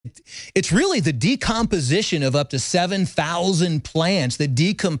It's really the decomposition of up to 7,000 plants that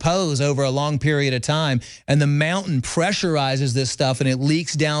decompose over a long period of time, and the mountain pressurizes this stuff and it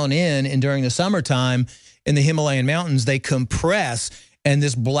leaks down in, and during the summertime in the Himalayan mountains, they compress, and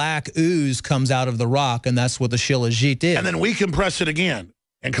this black ooze comes out of the rock, and that's what the Shilajit is. And then we compress it again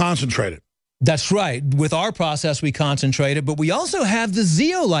and concentrate it. That's right. With our process, we concentrate it, but we also have the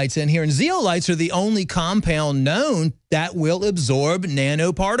zeolites in here, and zeolites are the only compound known that will absorb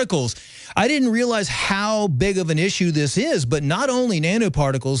nanoparticles. I didn't realize how big of an issue this is, but not only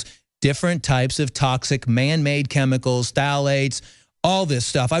nanoparticles, different types of toxic man-made chemicals, phthalates, all this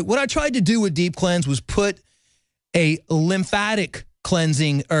stuff. What I tried to do with Deep Cleanse was put a lymphatic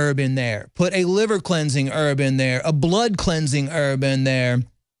cleansing herb in there, put a liver cleansing herb in there, a blood cleansing herb in there,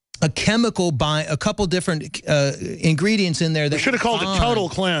 a couple different ingredients in there. That we should have called it Total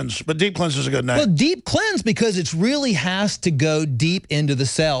Cleanse, but Deep Cleanse is a good name. Well, Deep Cleanse because it really has to go deep into the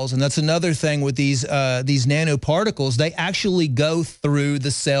cells, and that's another thing with these nanoparticles. They actually go through the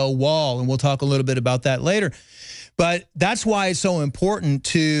cell wall, and we'll talk a little bit about that later. But that's why it's so important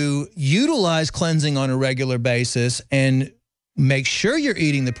to utilize cleansing on a regular basis and make sure you're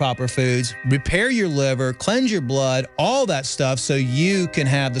eating the proper foods, repair your liver, cleanse your blood, all that stuff so you can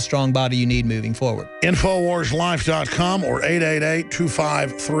have the strong body you need moving forward. InfoWarsLife.com or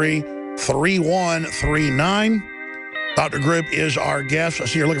 888-253-3139. Dr. Group is our guest. I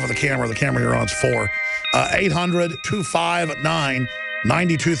see you're looking for the camera. The camera you're on is 4.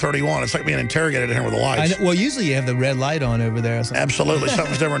 800-259-9231. It's like being interrogated here with the lights. Well, usually you have the red light on over there. So. Absolutely.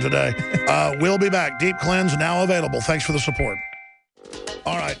 Something's different today. We'll be back. Deep Cleanse now available. Thanks for the support.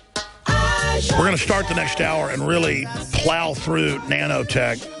 All right. We're going to start the next hour and really plow through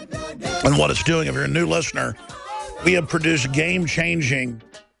nanotech and what it's doing. If you're a new listener, we have produced game-changing,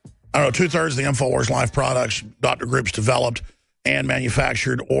 I don't know, 2/3 of the InfoWars Life products Dr. Group's developed and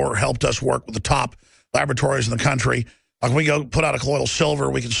manufactured or helped us work with the top laboratories in the country. Like when we go put out a colloidal silver,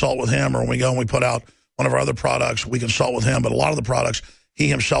 we consult with him, or when we go and we put out one of our other products, we consult with him. But a lot of the products he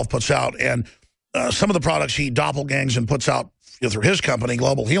himself puts out, and some of the products he doppelgangs and puts out through his company,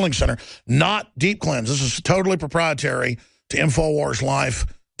 Global Healing Center, not Deep Cleanse. This is totally proprietary to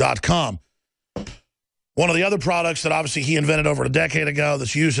InfoWarsLife.com. One of the other products that obviously he invented over a decade ago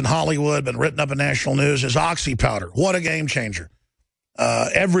that's used in Hollywood, been written up in national news, is Oxy Powder. What a game changer.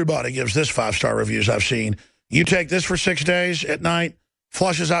 Everybody gives this 5-star reviews I've seen. You take this for 6 days at night,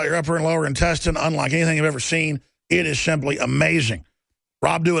 flushes out your upper and lower intestine, unlike anything you've ever seen. It is simply amazing.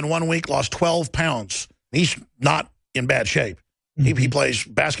 Rob Dew in 1 week lost 12 pounds. He's not in bad shape. He plays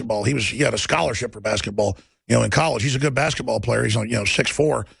basketball. He had a scholarship for basketball, in college. He's a good basketball player. He's on,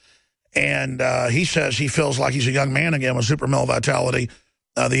 6'4". And he says he feels like he's a young man again with Super Male Vitality,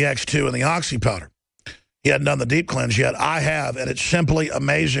 the X2, and the Oxy Powder. He hadn't done the Deep Cleanse yet. I have, and it's simply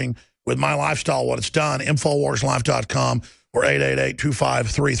amazing with my lifestyle what it's done. InfoWarsLife.com or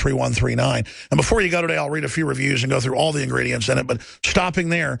 888-253-3139. And before you go today, I'll read a few reviews and go through all the ingredients in it. But stopping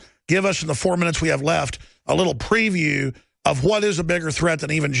there, give us in the 4 minutes we have left a little preview of what is a bigger threat than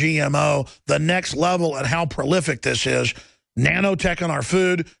even GMO, the next level, and how prolific this is. Nanotech on our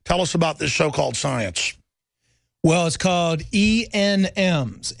food. Tell us about this so-called science. Well, it's called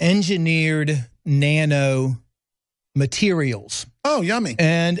ENMs, Engineered Nano Materials. Oh, yummy.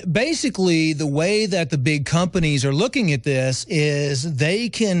 And basically, the way that the big companies are looking at this is they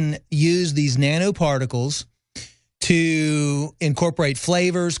can use these nanoparticles to incorporate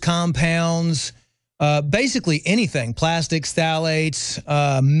flavors, compounds, basically anything, plastics, phthalates,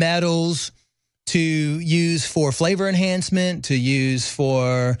 metals, to use for flavor enhancement, to use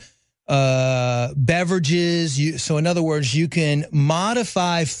for beverages. So in other words, you can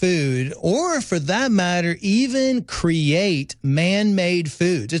modify food, or for that matter, even create man-made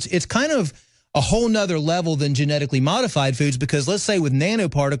foods. It's kind of a whole nother level than genetically modified foods, because let's say with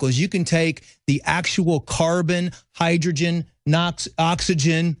nanoparticles, you can take the actual carbon, hydrogen,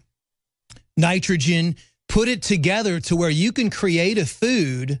 oxygen, nitrogen, put it together to where you can create a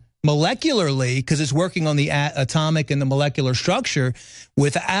food molecularly, because it's working on the atomic and the molecular structure,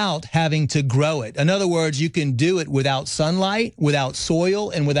 without having to grow it. In other words, you can do it without sunlight, without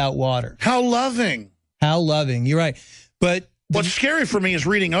soil, and without water. How loving. How loving. You're right. But what's scary for me is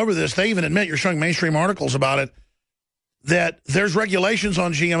reading over this. They even admit, you're showing mainstream articles about it, that there's regulations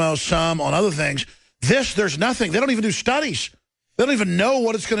on GMOs, some on other things. There's nothing. They don't even do studies. They don't even know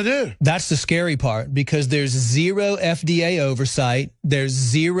what it's going to do. That's the scary part, because there's zero FDA oversight. There's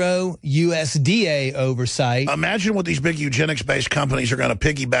zero USDA oversight. Imagine what these big eugenics-based companies are going to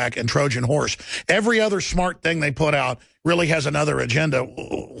piggyback and Trojan horse. Every other smart thing they put out really has another agenda.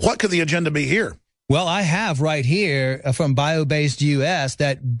 What could the agenda be here? Well, I have right here from BioBased US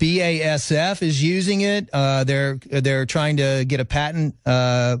that BASF is using it. They're trying to get a patent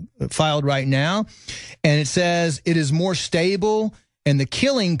filed right now, and it says it is more stable, and the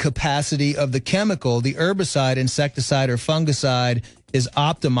killing capacity of the chemical, the herbicide, insecticide, or fungicide, is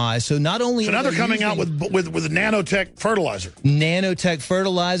optimized. So not only now they're coming out with nanotech fertilizer, nanotech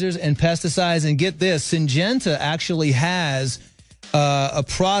fertilizers and pesticides, and get this, Syngenta actually has a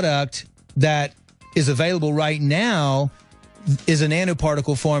product that is available right now, is a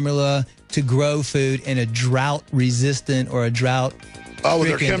nanoparticle formula to grow food in a drought-resistant or a drought. Oh, with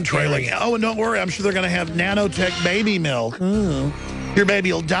their chemtrailing. Oh, and don't worry, I'm sure they're going to have nanotech baby milk. Your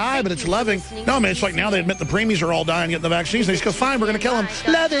baby will die, but it's loving. No, I mean, it's like now they admit the preemies are all dying getting the vaccines. They just go, fine, we're going to kill them.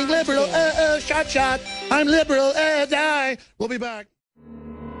 Loving, liberal, shot. I'm liberal, die. We'll be back.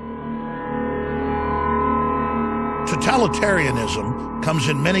 Totalitarianism comes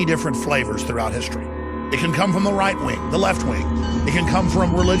in many different flavors throughout history. It can come from the right wing, the left wing. It can come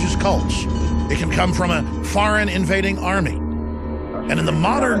from religious cults. It can come from a foreign invading army. And in the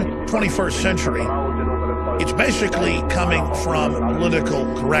modern 21st century, it's basically coming from political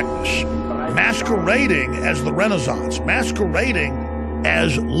correctness, masquerading as the Renaissance, masquerading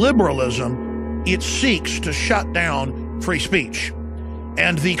as liberalism. It seeks to shut down free speech.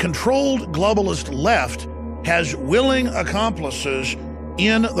 And the controlled globalist left has willing accomplices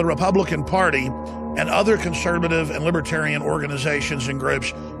in the Republican Party and other conservative and libertarian organizations and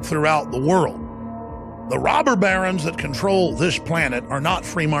groups throughout the world. The robber barons that control this planet are not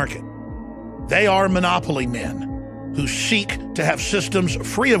free market. They are monopoly men who seek to have systems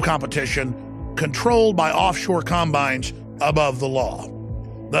free of competition, controlled by offshore combines above the law.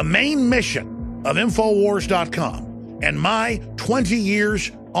 The main mission of Infowars.com and my 20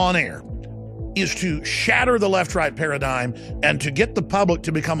 years on air is to shatter the left-right paradigm and to get the public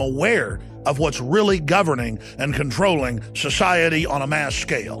to become aware of what's really governing and controlling society on a mass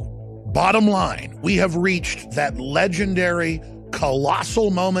scale. Bottom line, we have reached that legendary,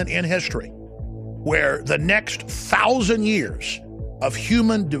 colossal moment in history where the next 1,000 years of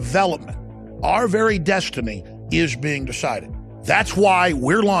human development, our very destiny, is being decided. That's why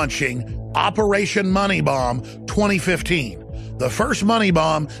we're launching Operation Money Bomb 2015. The first money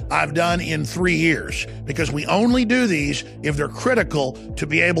bomb I've done in 3 years, because we only do these if they're critical to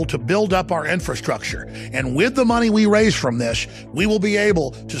be able to build up our infrastructure. And with the money we raise from this, we will be able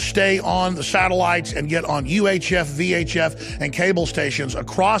to stay on the satellites and get on UHF, VHF, and cable stations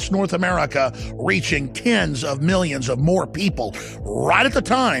across North America, reaching tens of millions of more people right at the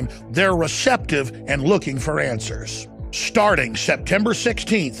time they're receptive and looking for answers. Starting September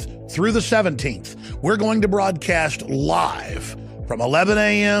 16th through the 17th, we're going to broadcast live from 11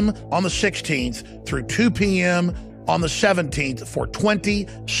 a.m. on the 16th through 2 p.m. on the 17th for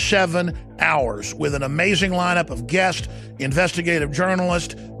 27 hours with an amazing lineup of guests, investigative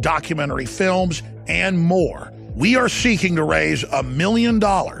journalists, documentary films, and more. We are seeking to raise $1 million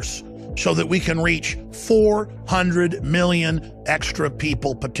so that we can reach 400 million extra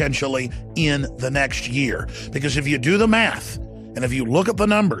people potentially in the next year. Because if you do the math, and if you look at the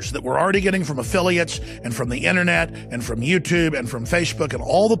numbers that we're already getting from affiliates and from the internet and from YouTube and from Facebook and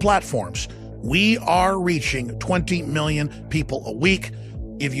all the platforms, we are reaching 20 million people a week.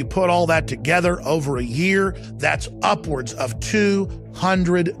 If you put all that together over a year, that's upwards of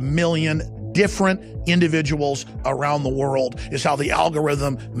 200 million different individuals around the world is how the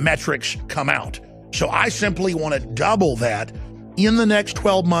algorithm metrics come out. So I simply want to double that in the next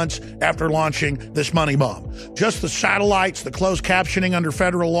 12 months after launching this money bomb. Just the satellites, the closed captioning under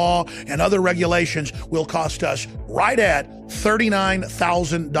federal law, and other regulations will cost us right at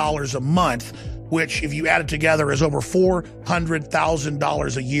 $39,000 a month, which, if you add it together, is over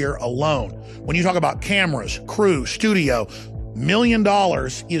 $400,000 a year alone. When you talk about cameras, crew, studio, $1 million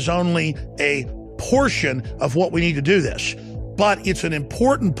is only a portion of what we need to do this. But it's an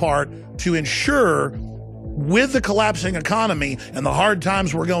important part to ensure, with the collapsing economy and the hard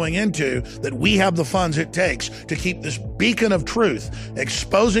times we're going into, that we have the funds it takes to keep this beacon of truth,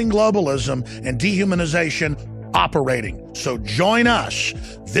 exposing globalism and dehumanization, operating. So join us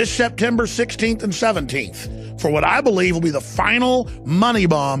this September 16th and 17th for what I believe will be the final money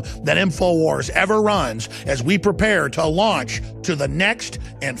bomb that InfoWars ever runs as we prepare to launch to the next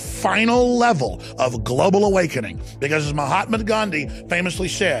and final level of global awakening. Because as Mahatma Gandhi famously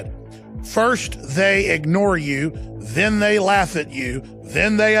said, first they ignore you, then they laugh at you,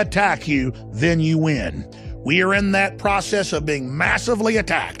 then they attack you, then you win. We are in that process of being massively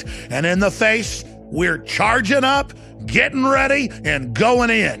attacked, and in the face, we're charging up, getting ready, and going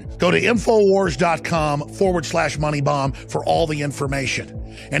in. Go to Infowars.com/moneybomb for all the information.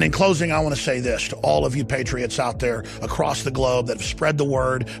 And in closing, I want to say this to all of you patriots out there across the globe that have spread the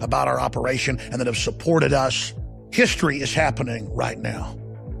word about our operation and that have supported us. History is happening right now.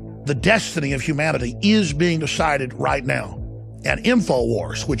 The destiny of humanity is being decided right now. And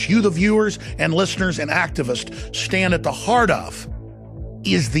InfoWars, which you, the viewers and listeners and activists, stand at the heart of,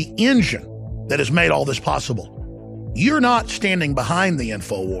 is the engine that has made all this possible. You're not standing behind the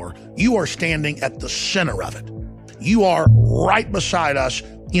InfoWar. You are standing at the center of it. You are right beside us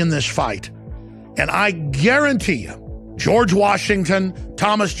in this fight. And I guarantee you, George Washington,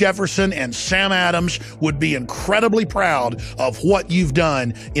 Thomas Jefferson, and Sam Adams would be incredibly proud of what you've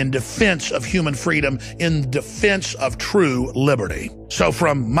done in defense of human freedom, in defense of true liberty. So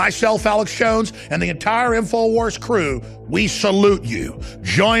from myself, Alex Jones, and the entire InfoWars crew, we salute you.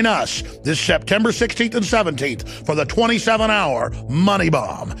 Join us this September 16th and 17th for the 27-hour Money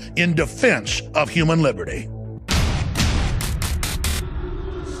Bomb in defense of human liberty.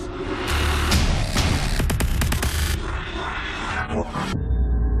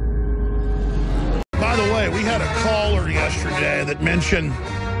 By the way, we had a caller yesterday that mentioned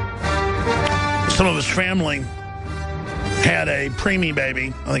some of his family had a preemie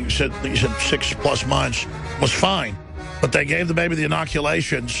baby. I think he said 6+ months, was fine. But they gave the baby the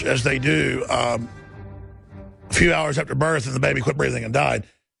inoculations, as they do, a few hours after birth, and the baby quit breathing and died.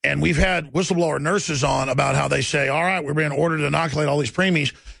 And we've had whistleblower nurses on about how they say, all right, we're being ordered to inoculate all these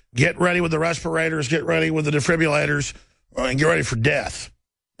preemies. Get ready with the respirators, get ready with the defibrillators, and get ready for death.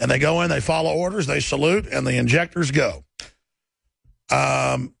 And they go in, they follow orders, they salute, and the injectors go.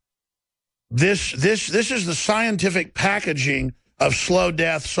 This is the scientific packaging of slow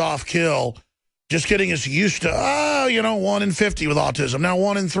death, soft kill, just getting us used to, 1 in 50 with autism, now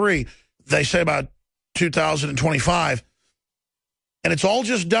 1 in 3. They say about 2025. And it's all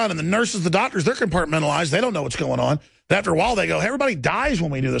just done. And the nurses, the doctors, they're compartmentalized. They don't know what's going on. But after a while, they go, hey, everybody dies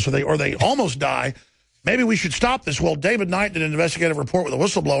when we do this, or they almost die. Maybe we should stop this. Well, David Knight did an investigative report with a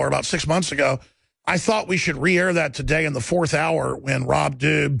whistleblower about 6 months ago. I thought we should re-air that today in the 4th hour when Rob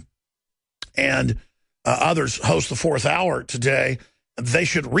Dube and others host the 4th hour today. They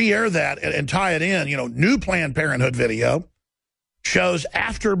should re-air that and tie it in. New Planned Parenthood video shows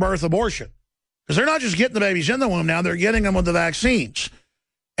after-birth abortion. Because they're not just getting the babies in the womb now, they're getting them with the vaccines.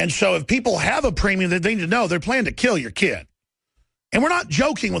 And so if people have a premium, they need to know they're planning to kill your kid. And we're not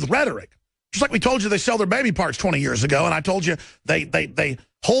joking with rhetoric. Just like we told you they sell their baby parts 20 years ago, and I told you they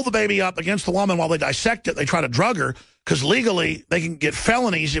hold the baby up against the woman while they dissect it. They try to drug her because legally they can get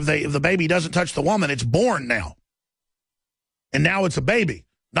felonies if the baby doesn't touch the woman. It's born now. And now it's a baby,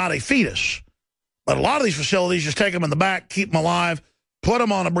 not a fetus. But a lot of these facilities just take them in the back, keep them alive, put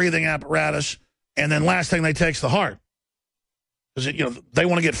them on a breathing apparatus, and then last thing they take's the heart. Because they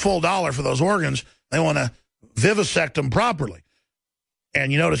want to get full dollar for those organs. They want to vivisect them properly. And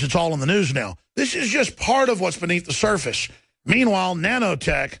you notice it's all in the news now. This is just part of what's beneath the surface. Meanwhile,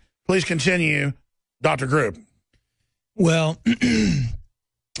 nanotech, please continue, Dr. Group. Well,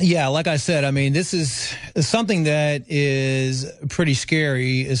 yeah, like I said, I mean, this is something that is pretty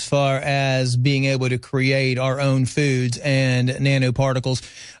scary as far as being able to create our own foods and nanoparticles.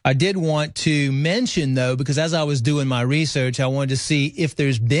 I did want to mention, though, because as I was doing my research, I wanted to see if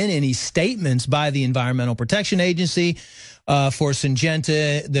there's been any statements by the Environmental Protection Agency for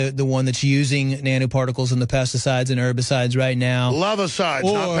Syngenta, the one that's using nanoparticles in the pesticides and herbicides right now. Lovicides,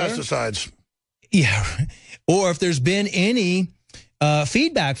 not pesticides. Yeah. Or if there's been any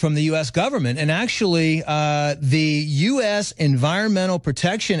feedback from the U.S. government. And actually, the U.S. Environmental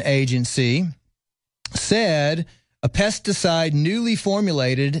Protection Agency said a pesticide newly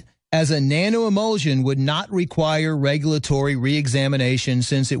formulated as a nanoemulsion would not require regulatory reexamination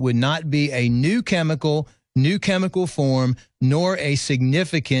since it would not be a new chemical form, nor a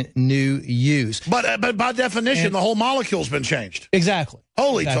significant new use. But by definition, the whole molecule's been changed. Exactly.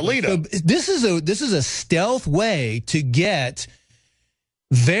 Holy Toledo. So this is a stealth way to get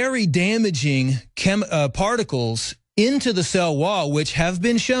very damaging particles into the cell wall, which have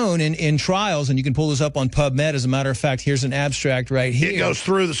been shown in trials, and you can pull this up on PubMed. As a matter of fact, here's an abstract right here. It goes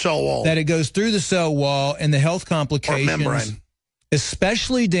through the cell wall. That it goes through the cell wall, and the health complications, or membrane,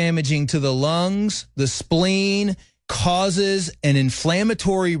 especially damaging to the lungs, the spleen, causes an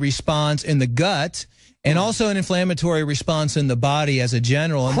inflammatory response in the gut, and also an inflammatory response in the body as a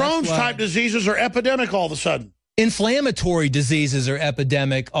general. And Crohn's-type diseases are epidemic all of a sudden. Inflammatory diseases are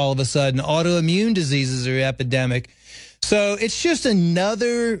epidemic all of a sudden. Autoimmune diseases are epidemic. So it's just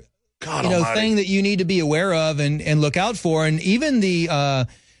another thing that you need to be aware of and look out for. And even the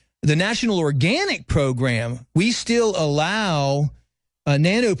National Organic Program, we still allow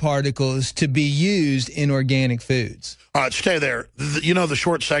nanoparticles to be used in organic foods. All right, stay there. You know the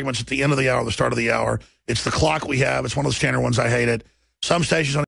short segments at the end of the hour, the start of the hour. It's the clock we have. It's one of the standard ones. I hate it. Some stations on